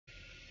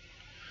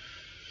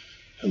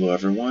Hello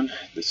everyone,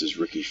 this is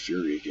Ricky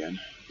Fury again,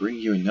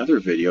 bringing you another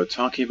video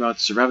talking about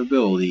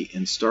survivability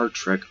in Star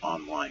Trek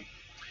Online.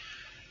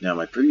 Now,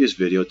 my previous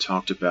video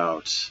talked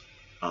about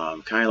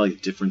kind of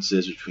like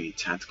differences between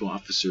tactical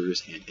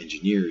officers and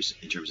engineers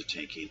in terms of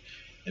tanking,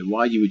 and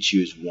why you would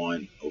choose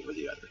one over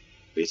the other.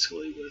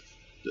 Basically, with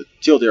the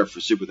TLDR for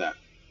super that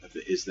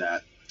is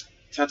that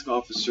tactical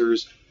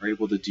officers are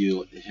able to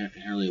deal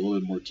inherently a little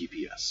bit more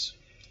DPS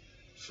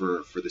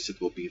for the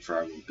typical beam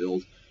fire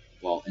build,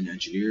 while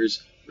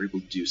engineers are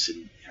able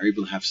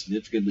to have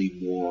significantly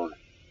more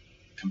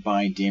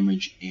combined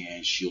damage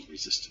and shield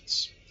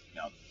resistance.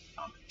 Now,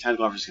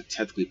 tactical officers can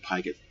technically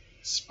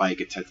spike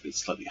at technically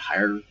slightly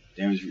higher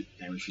damage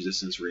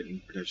resistance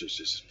rating or damage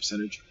resistance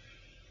percentage,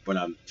 but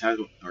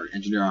tactical or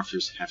engineer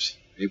officers are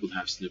able to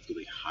have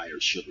significantly higher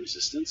shield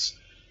resistance,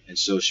 and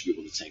so should be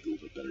able to tank a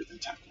little bit better than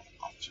tactical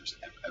officers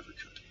ever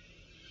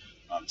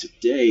could.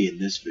 Today in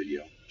this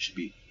video should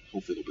be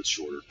hopefully a little bit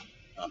shorter.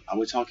 I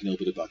will be talking a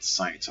little bit about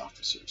science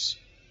officers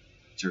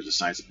in terms of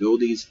science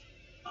abilities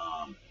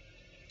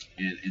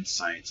and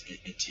science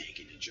and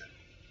tanking in general.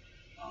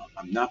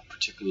 I'm not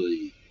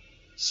particularly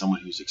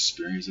someone who's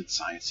experienced in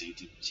science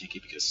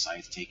tanking because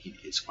science tanking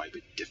is quite a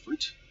bit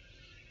different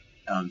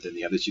than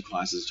the other two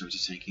classes in terms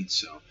of tanking,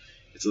 so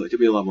it's going to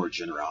be a lot more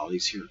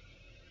generalities here.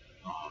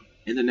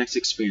 In the next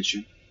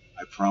expansion,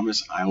 I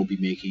promise I will be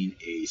making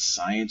a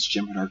science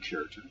Jem'Hadar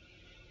character,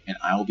 and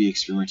I will be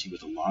experimenting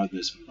with a lot of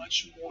this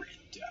much more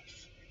in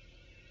depth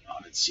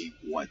and seeing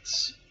what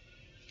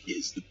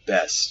is the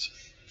best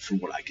from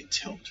what I can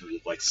tell in terms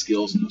of like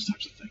skills and those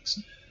types of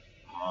things.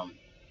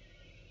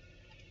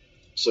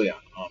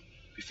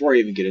 Before I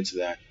even get into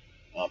that,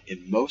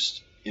 in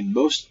most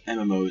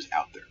MMOs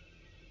out there,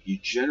 you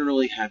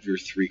generally have your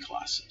three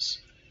classes.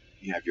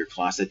 You have your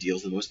class that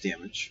deals the most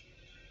damage,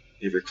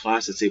 you have your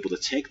class that's able to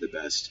tank the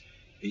best,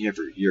 and you have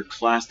your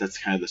class that's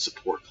kind of the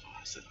support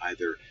class that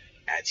either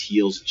adds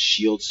heals and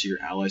shields to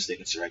your allies so they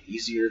can survive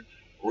easier,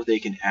 or they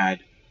can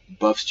add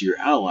buffs to your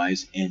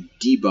allies and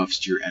debuffs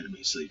to your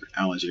enemies, so that your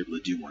allies are able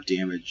to do more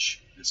damage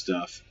and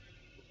stuff.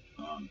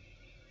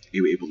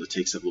 You're able to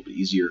take stuff a little bit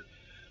easier,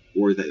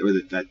 or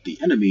that the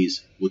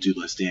enemies will do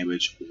less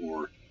damage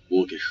or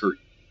will get hurt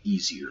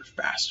easier,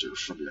 faster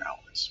from your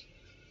allies.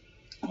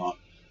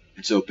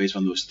 And so based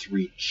on those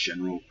three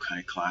general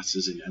kind of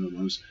classes in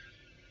MMOs,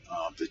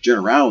 the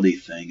generality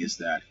thing is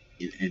that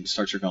in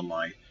Star Trek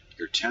Online,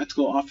 your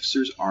tactical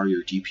officers are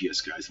your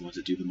DPS guys, the ones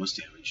that do the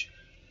most damage.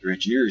 Your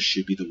engineers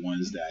should be the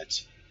ones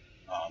that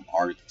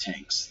are the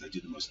tanks that do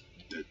the most,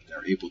 that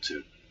are able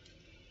to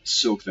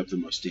soak up the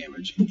most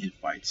damage in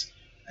fights.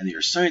 And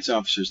your science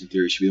officers, in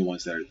theory, should be the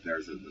ones that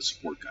are the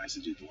support guys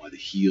that do a lot of the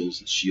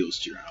heals and shields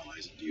to your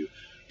allies and do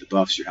the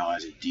buffs to your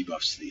allies and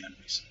debuffs to the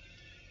enemies.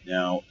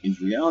 Now, in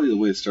reality, the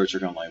way that Star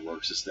Trek Online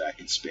works is that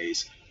in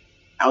space,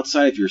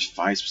 outside of your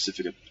 5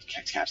 specific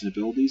captain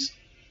abilities,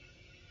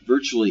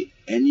 virtually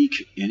any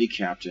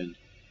captain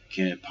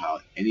can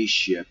pilot any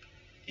ship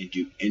and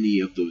do any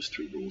of those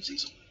 3 roles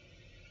easily.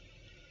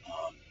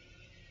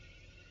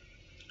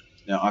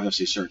 Now,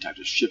 obviously, certain types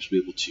of ships will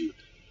be able to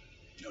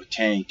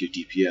tank, do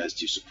DPS,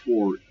 do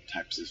support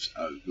types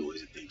of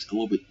abilities and things a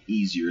little bit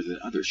easier than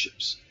other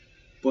ships.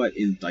 But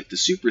in like the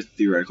super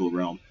theoretical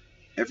realm,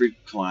 every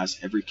class,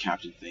 every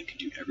captain thing can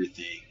do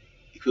everything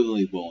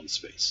equivalently well in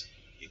space.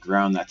 In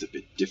ground, that's a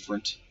bit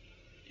different.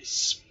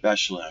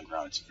 Especially on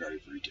ground, it's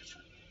very, very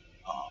different.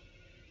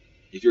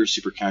 If you're a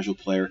super casual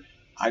player,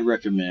 I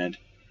recommend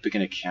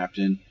picking a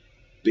captain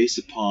based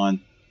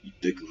upon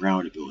the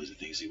ground abilities and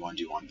things you want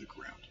to do on the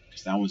ground,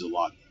 because that one's a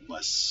lot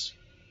less.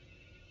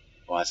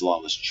 Well, has a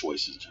lot less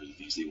choices in terms of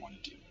things they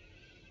want to do.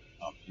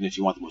 And if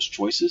you want the most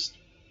choices,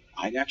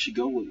 I'd actually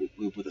go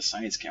with a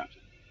science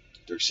captain.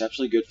 They're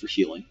exceptionally good for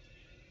healing.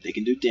 They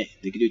can do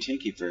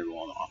tanking very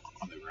well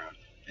on the ground,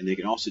 and they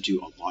can also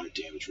do a lot of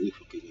damage really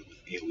quickly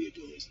with AoE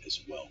abilities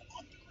as well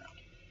on the ground.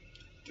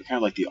 They're kind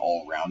of like the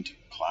all-round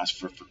class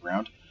for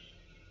ground.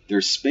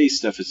 Their space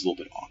stuff is a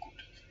little bit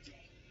awkward, though.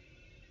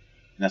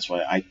 And that's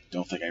why I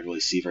don't think I really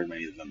see very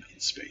many of them in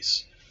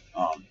space.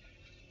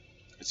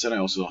 Instead, I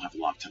also don't have a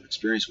lot of time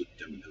experience with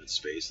them in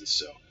space, and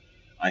so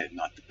I am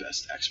not the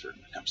best expert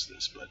when it comes to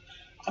this. But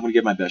I'm going to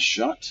give my best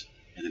shot,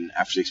 and then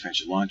after the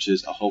expansion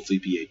launches, I'll hopefully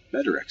be a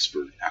better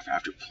expert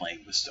after playing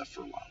with stuff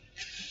for a while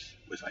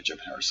with my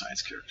Jem'Hadar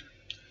science character.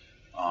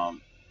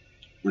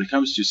 When it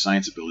comes to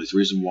science abilities, the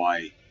reason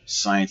why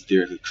science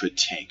theoretically could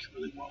tank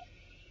really well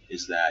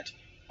is that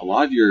a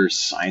lot of your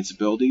science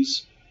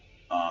abilities,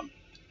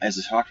 as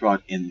I talked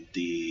about in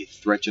the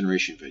threat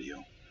generation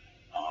video,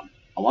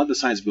 a lot of the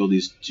science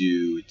abilities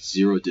do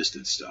zero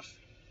distance stuff.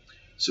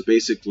 So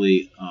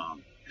basically,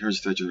 in terms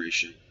of threat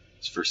generation,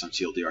 it's first time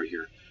TLDR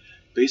here.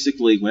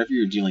 Basically, whenever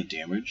you're dealing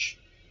damage,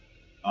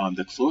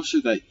 the closer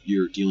that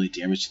you're dealing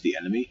damage to the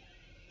enemy,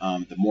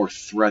 the more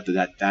threat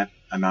that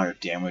amount of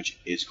damage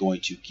is going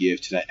to give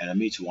to that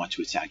enemy to want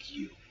to attack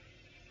you.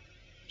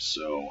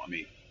 So, I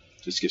mean,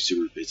 just to give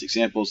super basic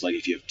examples, like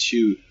if you have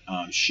 2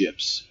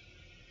 ships,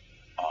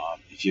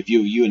 if you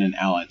have you and an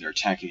ally that are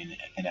attacking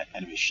an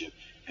enemy ship,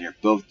 and you're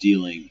both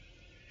dealing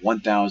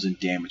 1,000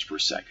 damage per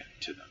second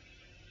to them.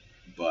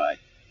 But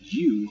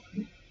you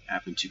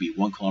happen to be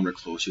 1 kilometer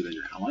closer than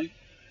your ally,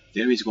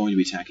 the enemy is going to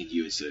be attacking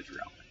you instead of your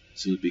ally.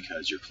 Simply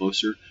because you're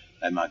closer,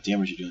 that amount of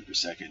damage you're doing per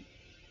second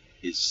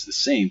is the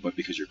same, but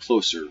because you're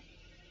closer,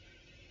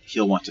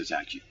 he'll want to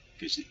attack you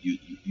because you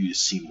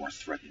just seem more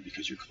threatening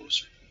because you're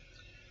closer.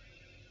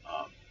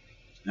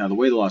 Now, the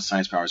way the law of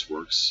science powers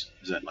works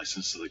is that, like,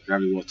 since the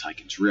gravity well, Tyke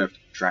and drift,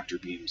 tractor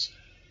beams,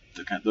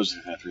 those are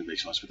the kind of 3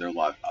 basic ones, but there are a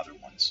lot of other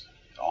ones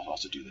that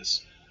also do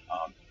this.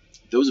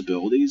 Those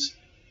abilities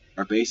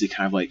are basically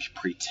kind of like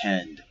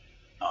pretend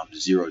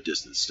zero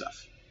distance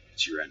stuff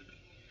to your enemy.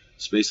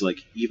 So basically,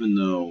 like, even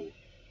though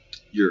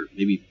you're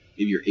maybe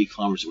you're 8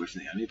 kilometers away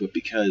from the enemy, but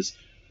because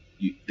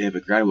they have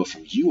a gravity well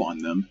from you on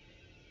them,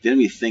 the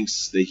enemy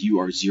thinks that you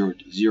are zero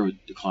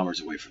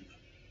kilometers away from them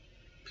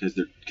because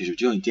you're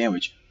dealing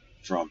damage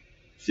from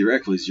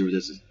theoretically 0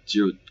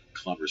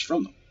 kilometers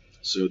from them.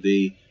 So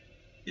they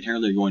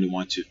inherently are going to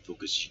want to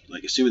focus,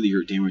 like, assuming that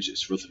your damage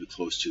is relatively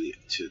close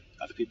to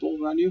other people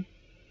around you,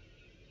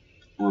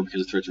 or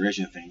because of threat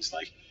duration and things,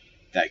 like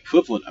that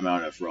equivalent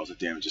amount of relative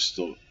damage is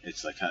still,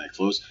 it's like kind of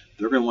close.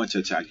 They're going to want to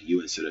attack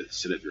you instead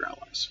of your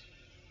allies.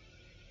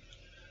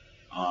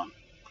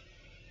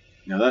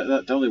 Now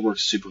that only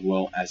works super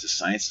well as a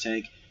science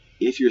tank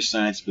if your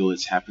science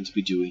abilities happen to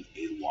be doing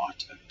a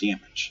lot of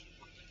damage.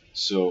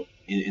 So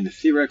in the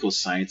theoretical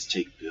science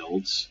tank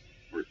builds,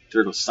 or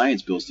theoretical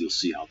science builds you'll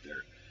see out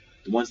there,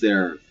 the ones that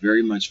are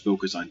very much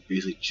focused on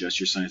basically just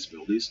your science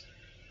abilities,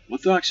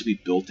 what they'll actually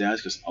be built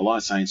as, because a lot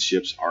of science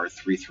ships are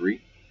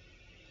 3-3,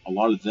 a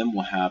lot of them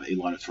will have a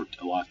lot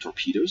of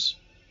torpedoes,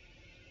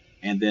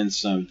 and then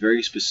some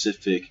very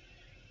specific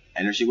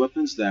energy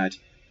weapons that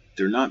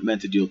they're not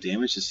meant to deal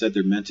damage. Instead,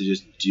 they're meant to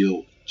just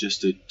deal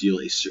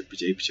a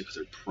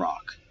particular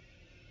proc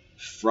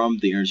from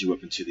the energy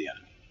weapon to the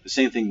enemy. The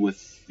same thing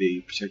with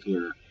the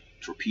particular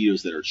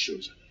torpedoes that are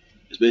chosen.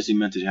 It's basically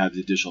meant to have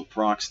the additional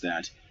procs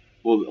that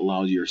will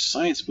allow your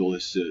science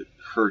abilities to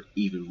hurt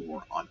even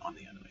more on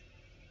the enemy.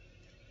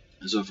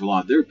 And so for a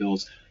lot of their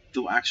builds,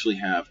 they'll actually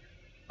have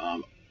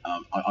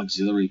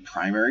auxiliary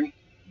primary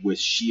with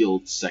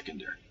shield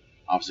secondary.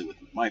 Obviously with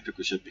my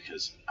picker ship,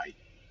 because I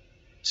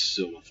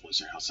still don't fully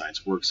understand how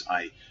science works,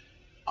 I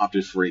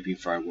opted for AP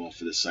Firewall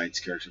for the science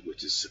character,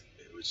 which is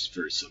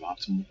very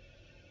suboptimal.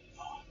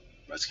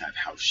 That's kind of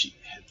how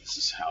this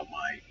is how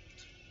my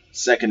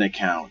second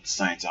account,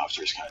 Science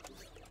Officer, is kind of,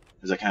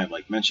 as I kind of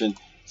like mentioned,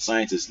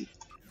 science is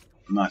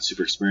not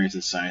super experienced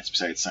in science,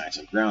 besides science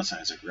on ground.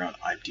 Science on ground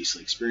I'm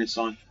decently experienced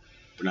on,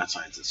 but not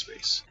science in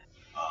space.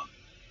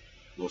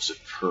 Most of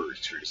her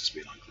experience has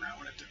been on ground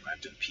when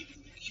I've done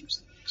PvPs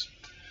and things.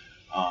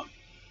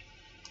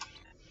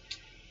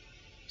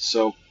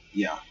 So,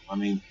 yeah, I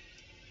mean,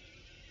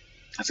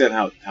 that's kind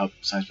of how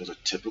science builds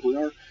typically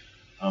are.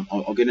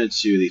 I'll get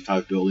into the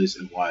 5 abilities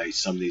and why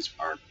some of these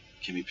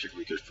can be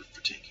particularly good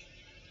for tanking.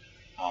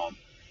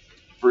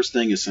 First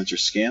thing is sensor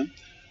scan.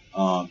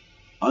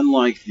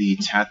 Unlike the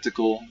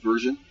tactical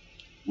version,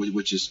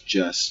 which is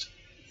just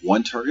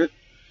one target,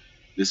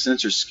 the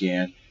sensor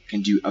scan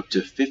can do up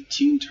to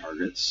 15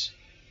 targets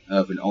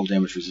of an all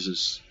damage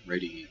resistance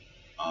rating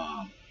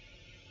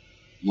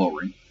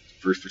lowering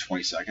for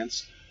 20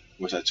 seconds.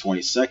 With that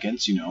 20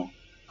 seconds,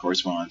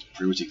 corresponds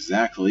pretty much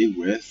exactly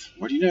with,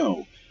 what do you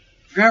know?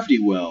 Gravity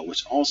Well,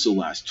 which also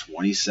lasts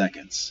 20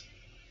 seconds.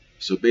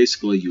 So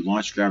basically, you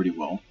launch Gravity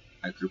Well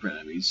at a group of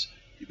enemies.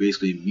 You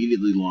basically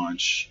immediately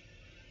launch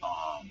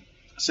a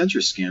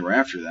sensor scan right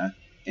after that,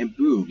 and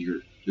boom,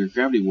 your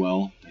Gravity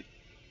Well,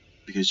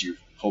 because you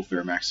hope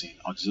they're maxing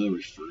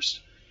auxiliary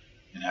first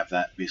and have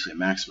that basically a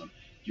maximum,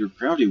 your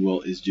Gravity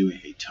Well is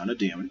doing a ton of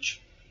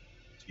damage.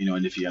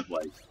 And if you have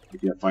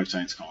 5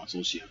 science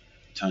consoles, you have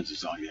tons of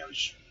sonic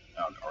damage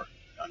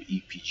on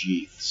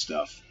EPG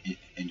stuff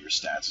in your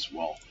stats as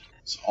well.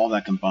 So all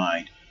that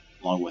combined,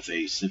 along with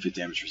a significant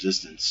damage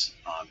resistance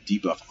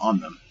debuff on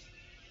them,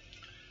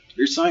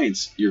 your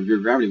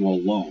Gravity Well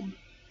alone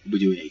will be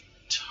doing a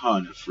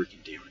ton of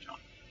freaking damage on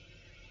them.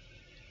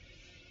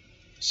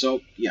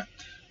 So yeah,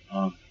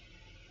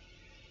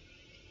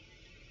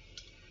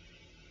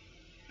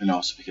 and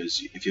also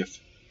because if you have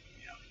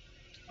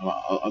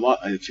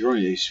if you're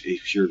running a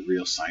pure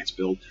real science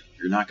build,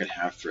 you're not going to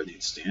have threatening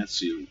stance,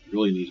 so you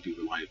really need to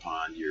be relying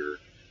upon your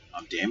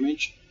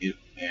damage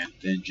and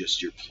then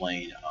just your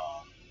plain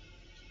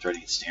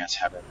threatening stance,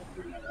 having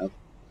that up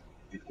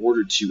in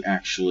order to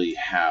actually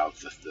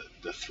have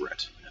the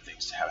threat and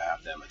things to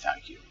have them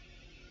attack you.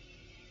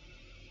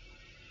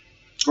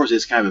 Of course,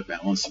 it's kind of a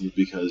balance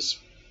because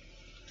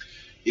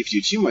if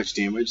you do too much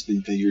damage,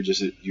 then you're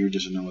just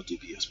a normal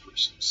DPS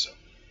person. So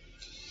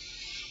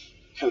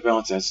kind of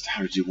balance as to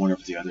how to do one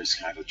over the other is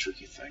kind of a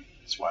tricky thing.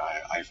 That's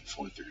why I haven't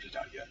fully figured it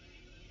out yet.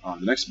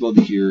 The next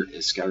ability here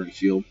is Scattering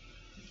Field.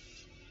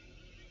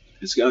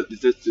 It's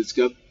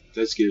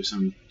does give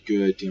some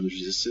good damage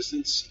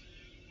resistance,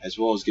 as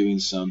well as giving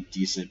some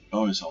decent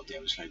bonus all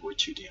damage, category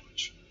 2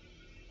 damage.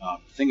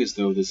 The thing is,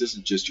 though, this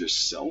isn't just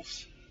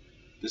yourself.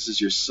 This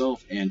is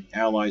yourself and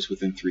allies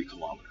within 3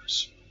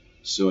 kilometers.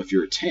 So if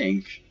you're a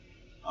tank,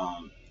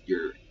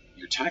 your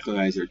tactical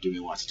guys that are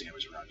doing lots of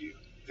damage around you,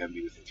 that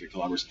be within 3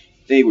 kilometers,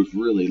 they would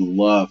really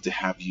love to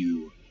have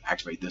you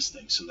activate this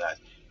thing so that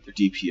their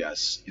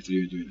DPS, if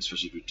they're doing,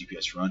 especially if your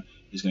DPS run,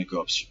 is going to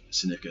go up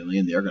significantly,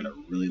 and they're going to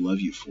really love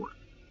you for it.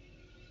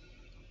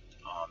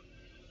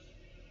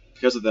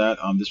 Because of that,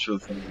 this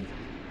sort of thing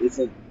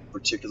isn't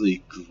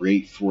particularly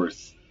great for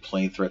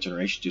playing threat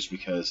generation, just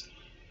because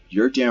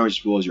your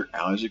damage as well as your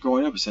allies are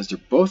going up, and since they're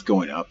both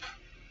going up,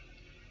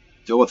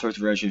 the overall threat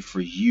generation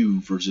for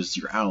you versus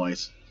your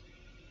allies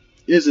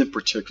isn't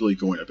particularly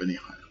going up any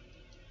higher.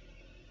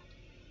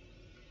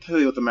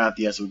 Technically with the math,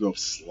 yes, it would go up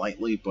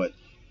slightly, but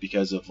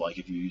because of, like,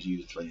 if you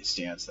use a threatening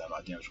stance, that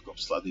amount of damage will go up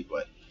slightly,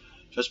 but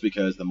just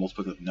because the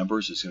multiplicative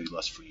numbers is going to be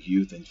less for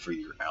you than for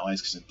your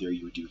allies, because in theory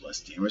you would do less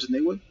damage than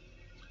they would,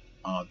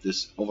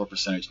 this overall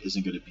percentage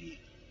isn't going to be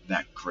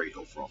that great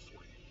overall for you.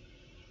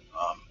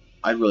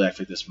 I'd really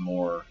activate this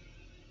more.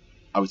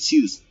 I would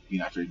see this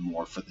being activated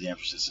more for the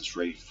damage resistance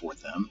rate for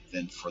them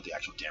than for the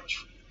actual damage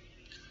for you.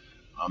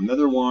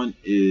 Another one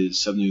is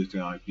 7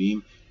 Nuclear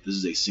Beam. This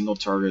is a single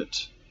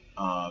target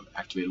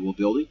activatable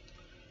ability.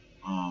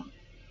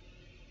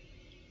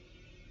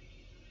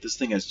 This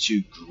thing has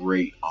 2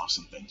 great,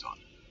 awesome things on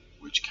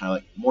it, which kind of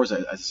like more as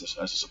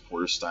a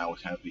supporter style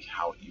would kind of be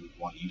how you would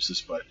want to use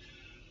this, but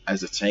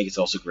as a tank, it's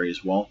also great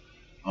as well.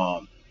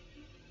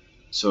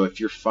 So if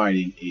you're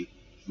fighting a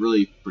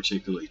really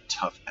particularly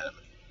tough enemy,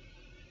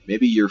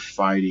 maybe you're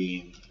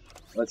fighting,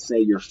 let's say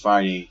you're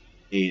fighting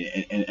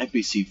an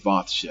NPC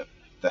Voth ship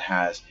that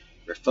has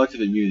reflective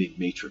immunity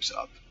matrix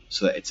up,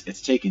 so that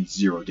it's taking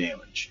 0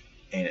 damage,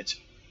 and it's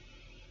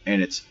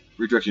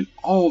redirecting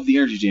all of the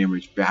energy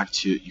damage back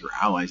to your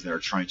allies that are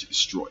trying to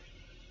destroy.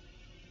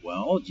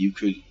 Well, you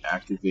could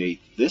activate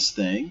this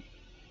thing,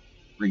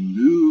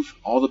 remove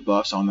all the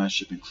buffs on that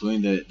ship,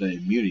 including the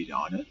immunity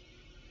on it,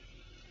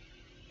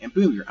 and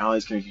boom, your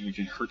allies can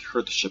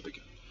hurt the ship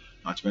again.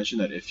 Not to mention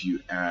that if you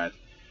add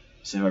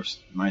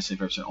minus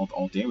 75%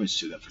 all damage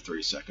to them for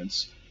 30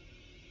 seconds,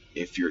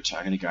 if you're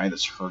attacking a guy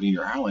that's hurting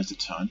your allies a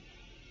ton,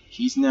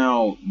 he's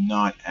now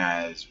not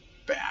as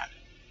bad.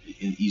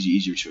 It's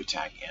easier to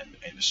attack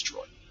and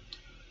destroy.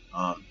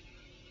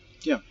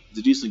 Yeah, it's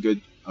a decently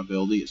good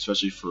ability,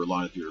 especially for a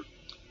lot of your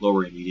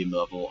lower and medium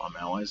level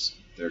allies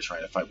that are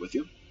trying to fight with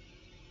you.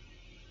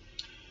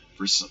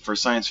 For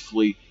Science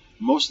Fleet,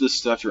 most of this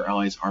stuff your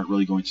allies aren't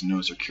really going to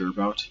notice or care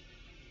about.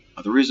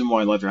 The reason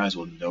why a lot of your allies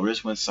will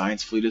notice when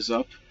Science Fleet is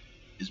up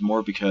is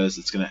more because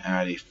it's going to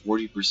add a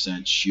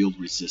 40% shield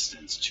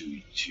resistance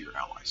to your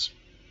allies.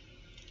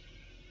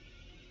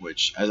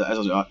 Which, as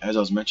I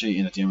was mentioning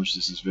in the damage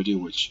resistance video,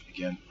 which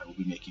again I will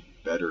be making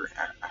better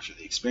after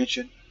the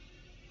expansion,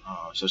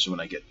 especially when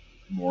I get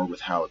more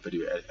with how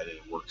video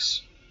editing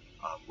works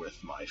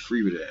with my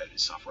free video editing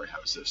software I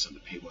have instead of some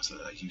of the paid ones that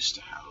I used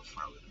to have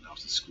when I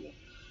was in school.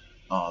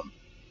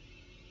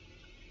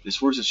 This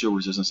 40% shield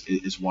resistance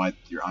is why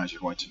your allies are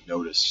going to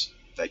notice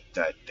that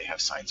they have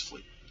Science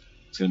Fleet.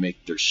 It's going to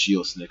make their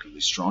shield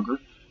significantly stronger.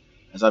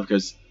 It's not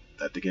because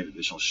that they get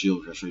additional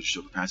shield restoration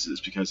shield capacity,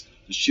 is because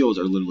the shields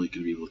are literally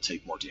going to be able to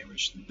take more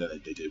damage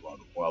than they did while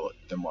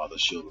the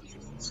shield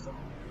resistance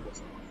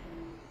wasn't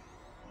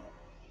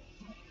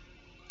on.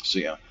 So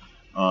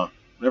yeah,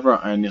 whenever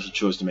I initially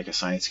chose to make a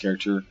science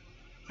character,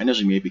 I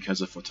initially made it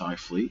because of Photonic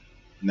Fleet,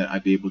 and that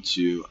I'd be able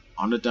to,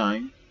 on a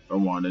dime, if I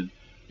wanted,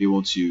 be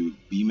able to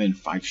beam in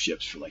 5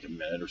 ships for like a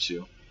minute or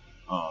two.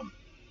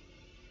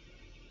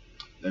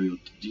 That would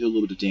do a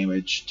little bit of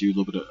damage, do a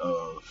little bit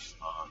of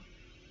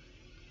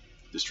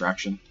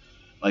distraction.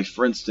 Like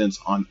for instance,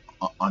 on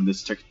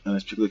this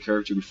particular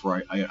character,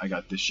 before I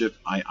got this ship,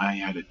 I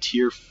had a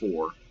tier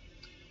 4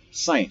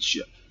 science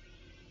ship,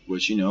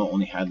 which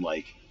only had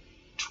like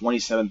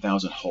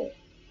 27,000 hull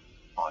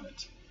on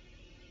it.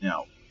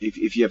 Now,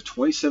 if you have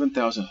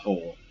 27,000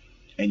 hull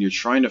and you're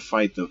trying to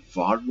fight the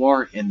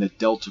Vodwar in the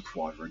Delta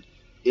Quadrant,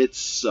 it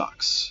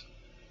sucks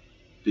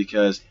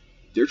because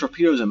their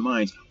torpedoes and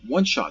mines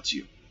one-shots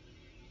you.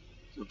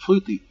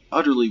 Completely,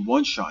 utterly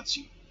one-shots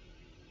you.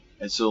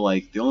 And so,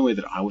 like, the only way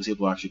that I was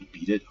able actually to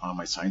beat it on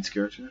my science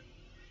character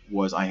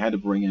was I had to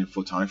bring in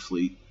Photonic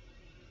Fleet.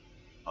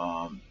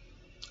 I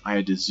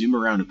had to zoom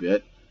around a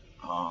bit.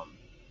 I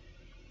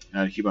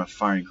had to keep on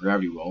firing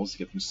gravity wells to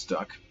get them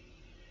stuck.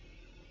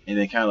 And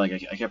then kind of like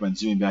I kept on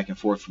zooming back and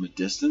forth from a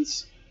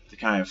distance to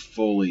kind of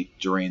fully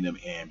drain them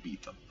and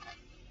beat them.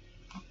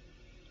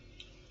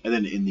 And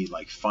then in the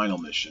final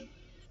mission,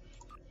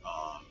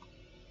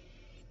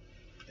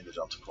 in the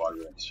Delta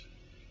Quadrant,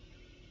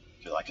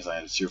 because I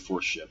had a tier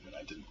 4 ship and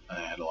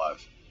I had a lot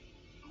of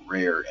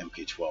rare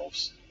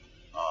MK12s.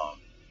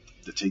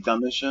 The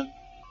takedown mission,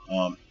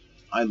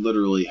 I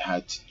literally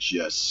had to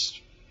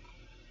just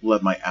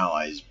let my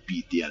allies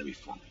beat the enemy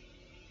for me,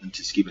 and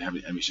to keep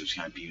having enemy ships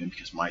kind of beat in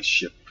because my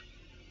ship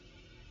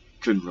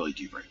couldn't really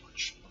do very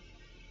much.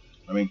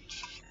 I mean,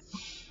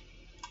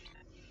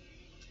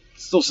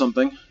 still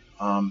something.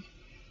 Now,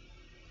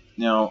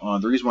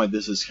 the reason why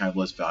this is kind of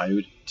less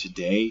valued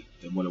today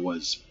than what it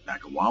was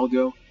back a while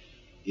ago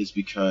is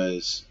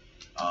because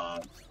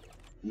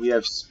we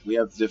have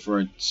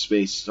different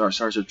space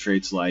starship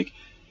traits like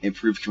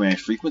improved command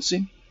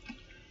frequency,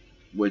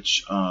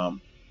 which a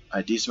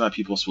decent amount of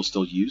people will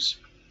still use,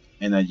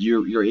 and then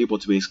you're able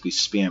to basically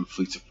spam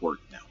fleet support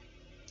now.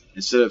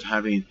 Instead of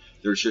having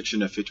the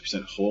restriction of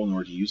 50% hull in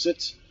order to use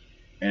it,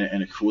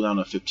 and a cooldown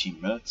of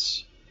 15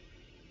 minutes,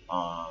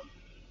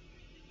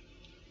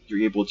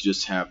 you're able to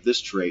just have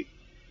this trait,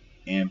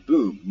 and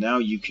boom, now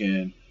you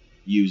can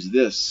use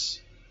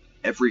this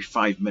every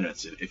 5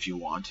 minutes if you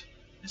want,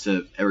 instead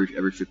of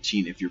every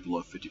 15 if you're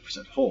below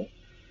 50% hull.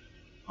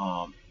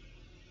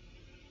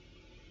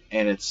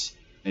 And it's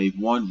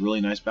one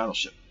really nice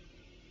battleship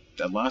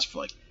that lasts for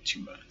like 2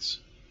 minutes.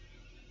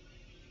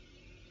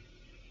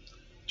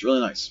 It's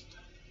really nice.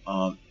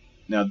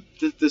 Now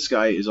this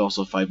guy is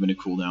also a 5-minute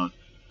cooldown,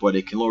 but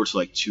it can lower to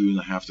like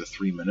 2.5 to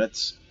 3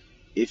 minutes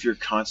if you're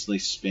constantly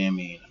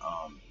spamming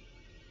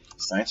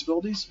science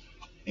abilities,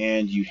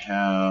 and you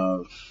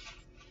have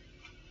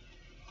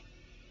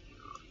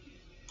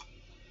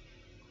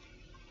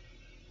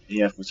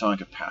photonic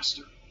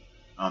capacitor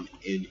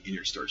in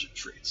your starship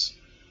traits.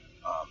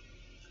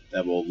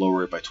 That will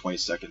lower it by 20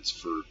 seconds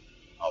for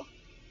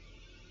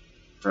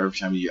every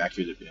time you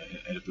activate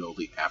an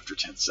ability after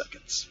 10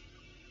 seconds.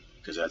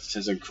 Because that's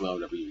 10 second cooldown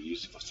whenever you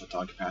use the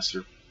photonic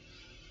capacitor.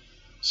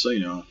 So,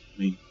 I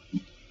mean,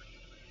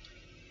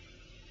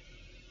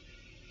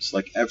 it's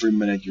like every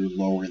minute you're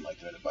lowering like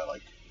the minute by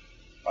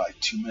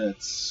 2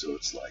 minutes, so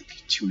it's like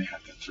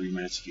 2.5 to 3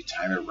 minutes if you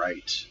time it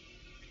right.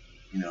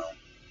 You're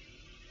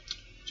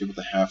able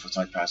to have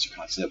photonic capacitor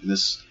concept, and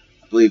this,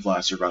 I believe,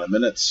 lasts for about a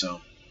minute,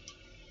 so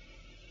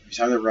if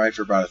you time it right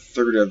for about a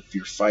third of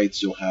your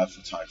fights, you'll have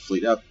photonic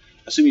fleet up,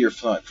 assuming your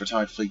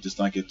photonic fleet does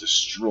not get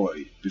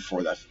destroyed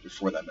before that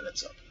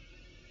minute's up.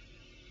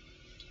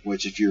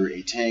 Which, if you're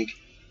a tank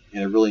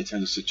in a really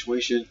intense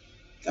situation,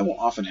 that will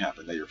often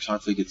happen, that your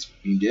photonic fleet gets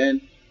beamed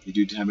in, you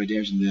do damage,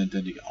 and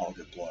then you all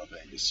get blown up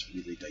and just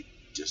really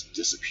just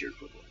disappear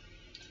quickly.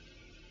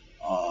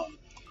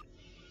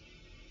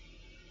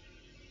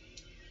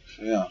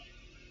 So yeah,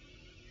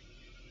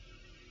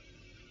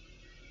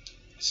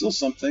 still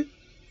something.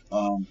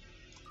 I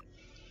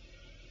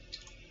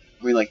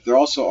mean, like, there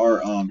also are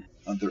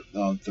the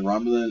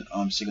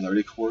Romulan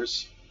singularity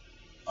cores.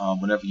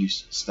 Whenever you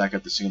stack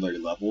up the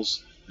singularity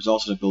levels, there's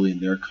also an ability in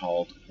there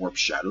called Warp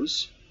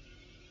Shadows,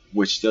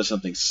 which does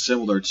something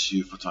similar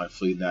to Photonic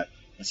Fleet in that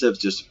instead of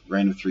just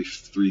random three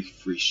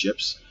free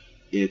ships,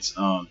 it's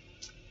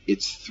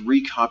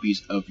 3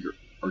 copies of 2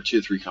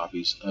 to 3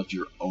 copies of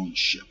your own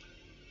ship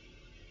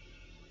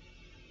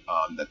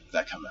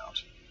that come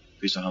out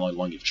based on how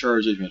long you've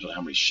charged it, based on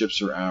how many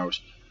ships are out,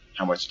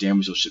 how much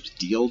damage those ships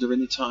deal during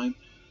the time,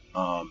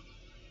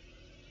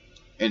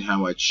 and how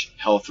much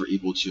health they're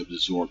able to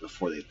absorb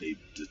before they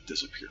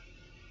disappear.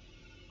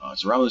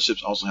 So Romulan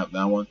ships also have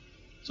that one.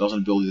 It's also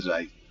an ability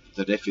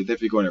that if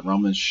you go on a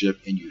Romulan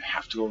ship and you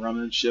have to go a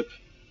Romulan ship,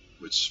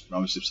 which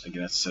Romulan ships,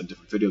 again, that's a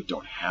different video,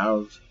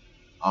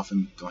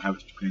 often don't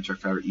have planetary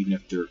fabric, even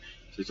if their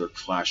particular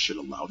class should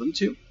allow them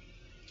to,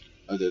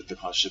 or the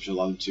class ship should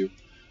allow them to.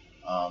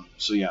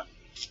 So yeah,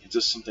 it's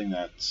just something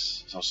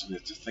that's also something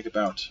to think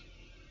about.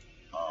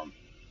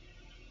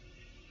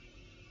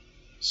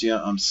 So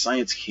yeah,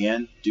 science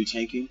can do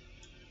tanking.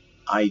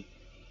 I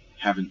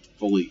haven't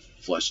fully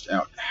fleshed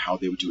out how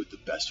they would do it the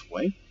best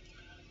way.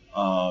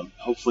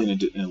 Hopefully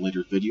in a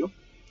later video,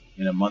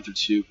 in a month or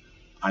two,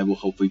 I will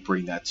hopefully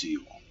bring that to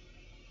you all.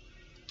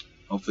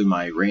 Hopefully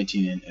my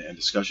ranting and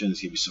discussion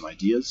has given you some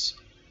ideas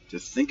to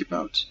think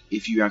about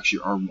if you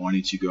actually are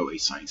wanting to go a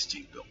science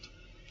tank build.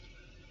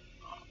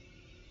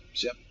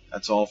 So yeah,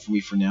 that's all for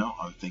me for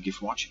now. Thank you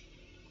for watching.